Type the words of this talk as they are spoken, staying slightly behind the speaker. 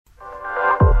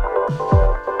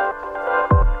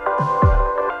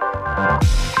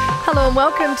Hello and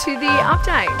welcome to the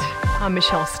update. I'm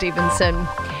Michelle Stevenson.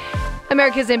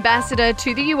 America's ambassador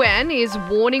to the UN is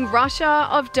warning Russia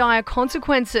of dire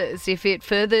consequences if it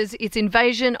furthers its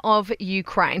invasion of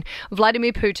Ukraine.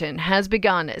 Vladimir Putin has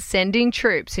begun sending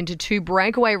troops into two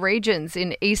breakaway regions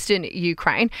in eastern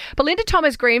Ukraine. Belinda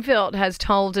Thomas-Greenfield has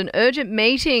told an urgent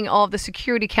meeting of the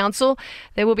Security Council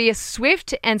there will be a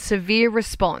swift and severe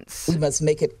response. We must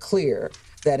make it clear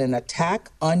that an attack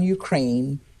on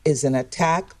Ukraine is an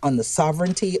attack on the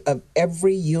sovereignty of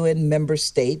every UN member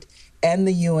state and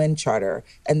the UN Charter,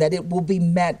 and that it will be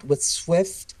met with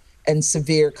swift and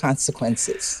severe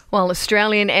consequences. While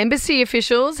Australian embassy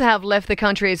officials have left the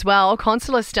country as well,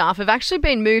 consular staff have actually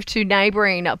been moved to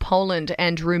neighbouring Poland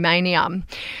and Romania.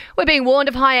 We're being warned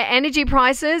of higher energy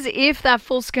prices if that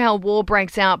full-scale war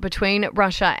breaks out between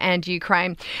Russia and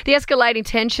Ukraine. The escalating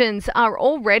tensions are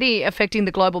already affecting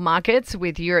the global markets,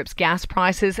 with Europe's gas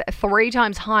prices 3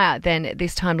 times higher than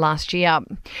this time last year.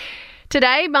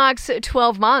 Today marks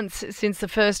 12 months since the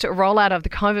first rollout of the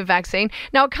COVID vaccine.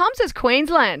 Now, it comes as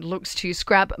Queensland looks to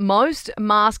scrap most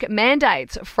mask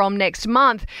mandates from next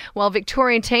month. While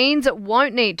Victorian teens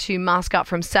won't need to mask up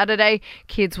from Saturday,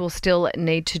 kids will still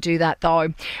need to do that though.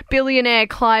 Billionaire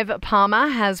Clive Palmer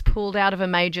has pulled out of a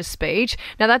major speech.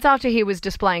 Now, that's after he was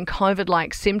displaying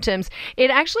COVID-like symptoms. It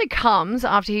actually comes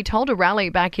after he told a rally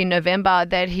back in November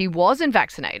that he wasn't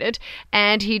vaccinated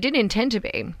and he didn't intend to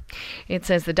be. It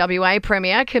says the WA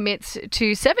Premier commits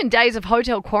to 7 days of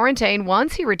hotel quarantine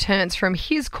once he returns from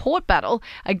his court battle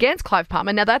against Clive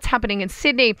Palmer. Now, that's happening in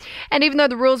Sydney. And even though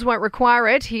the rules won't require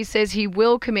it, he says he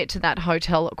will commit to that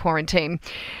hotel quarantine.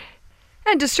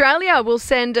 And Australia will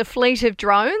send a fleet of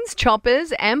drones,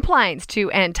 choppers and planes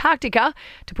to Antarctica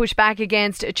to push back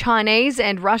against Chinese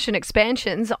and Russian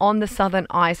expansions on the southern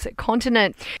ice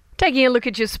continent. Taking a look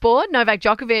at your sport, Novak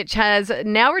Djokovic has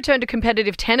now returned to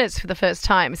competitive tennis for the first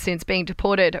time since being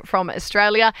deported from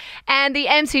Australia. And the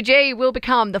MCG will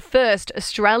become the first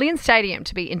Australian stadium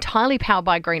to be entirely powered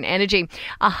by green energy.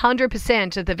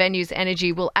 100% of the venue's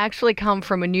energy will actually come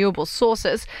from renewable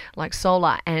sources like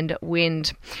solar and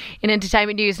wind. In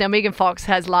entertainment news, now Megan Fox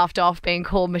has laughed off being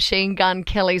called Machine Gun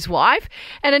Kelly's wife.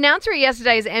 An announcer at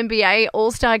yesterday's NBA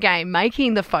All-Star game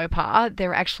making the faux pas,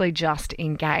 they're actually just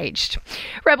engaged.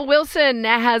 Rebel Wilson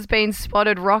has been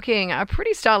spotted rocking a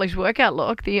pretty stylish workout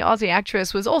look. The Aussie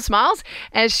actress was all smiles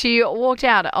as she walked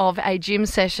out of a gym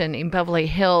session in Beverly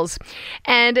Hills.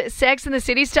 And Sex and the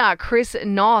City star Chris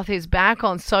Noth is back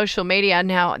on social media.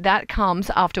 Now, that comes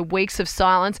after weeks of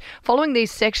silence following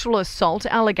these sexual assault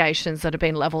allegations that have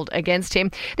been levelled against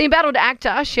him. The embattled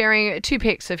actor sharing 2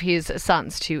 pics of his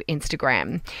sons to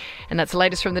Instagram. And that's the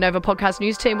latest from the Nova Podcast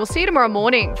News team. We'll see you tomorrow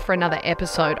morning for another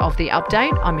episode of The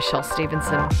Update. I'm Michelle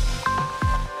Stevenson.